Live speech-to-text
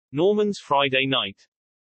Norman's Friday night.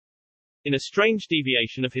 In a strange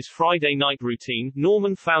deviation of his Friday night routine,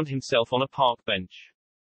 Norman found himself on a park bench.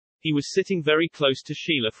 He was sitting very close to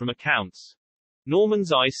Sheila from accounts.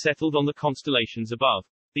 Norman's eyes settled on the constellations above.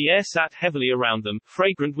 The air sat heavily around them,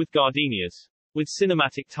 fragrant with gardenias. With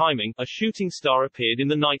cinematic timing, a shooting star appeared in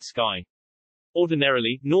the night sky.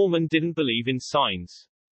 Ordinarily, Norman didn't believe in signs.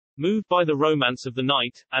 Moved by the romance of the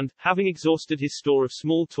night, and, having exhausted his store of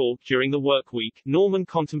small talk during the work week, Norman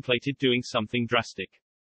contemplated doing something drastic.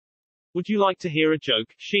 Would you like to hear a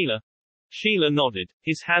joke, Sheila? Sheila nodded.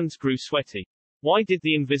 His hands grew sweaty. Why did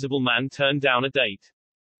the invisible man turn down a date?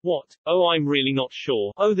 What? Oh, I'm really not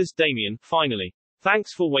sure. Oh, there's Damien, finally.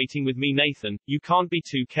 Thanks for waiting with me, Nathan. You can't be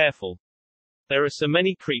too careful. There are so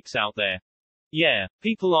many creeps out there. Yeah,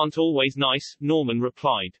 people aren't always nice, Norman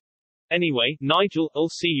replied. Anyway, Nigel, I'll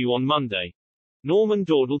see you on Monday. Norman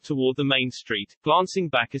dawdled toward the main street, glancing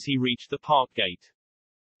back as he reached the park gate.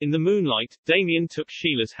 In the moonlight, Damien took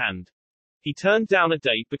Sheila's hand. He turned down a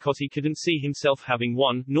date because he couldn't see himself having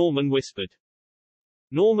one, Norman whispered.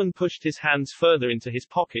 Norman pushed his hands further into his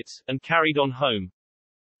pockets, and carried on home.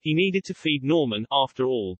 He needed to feed Norman, after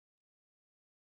all.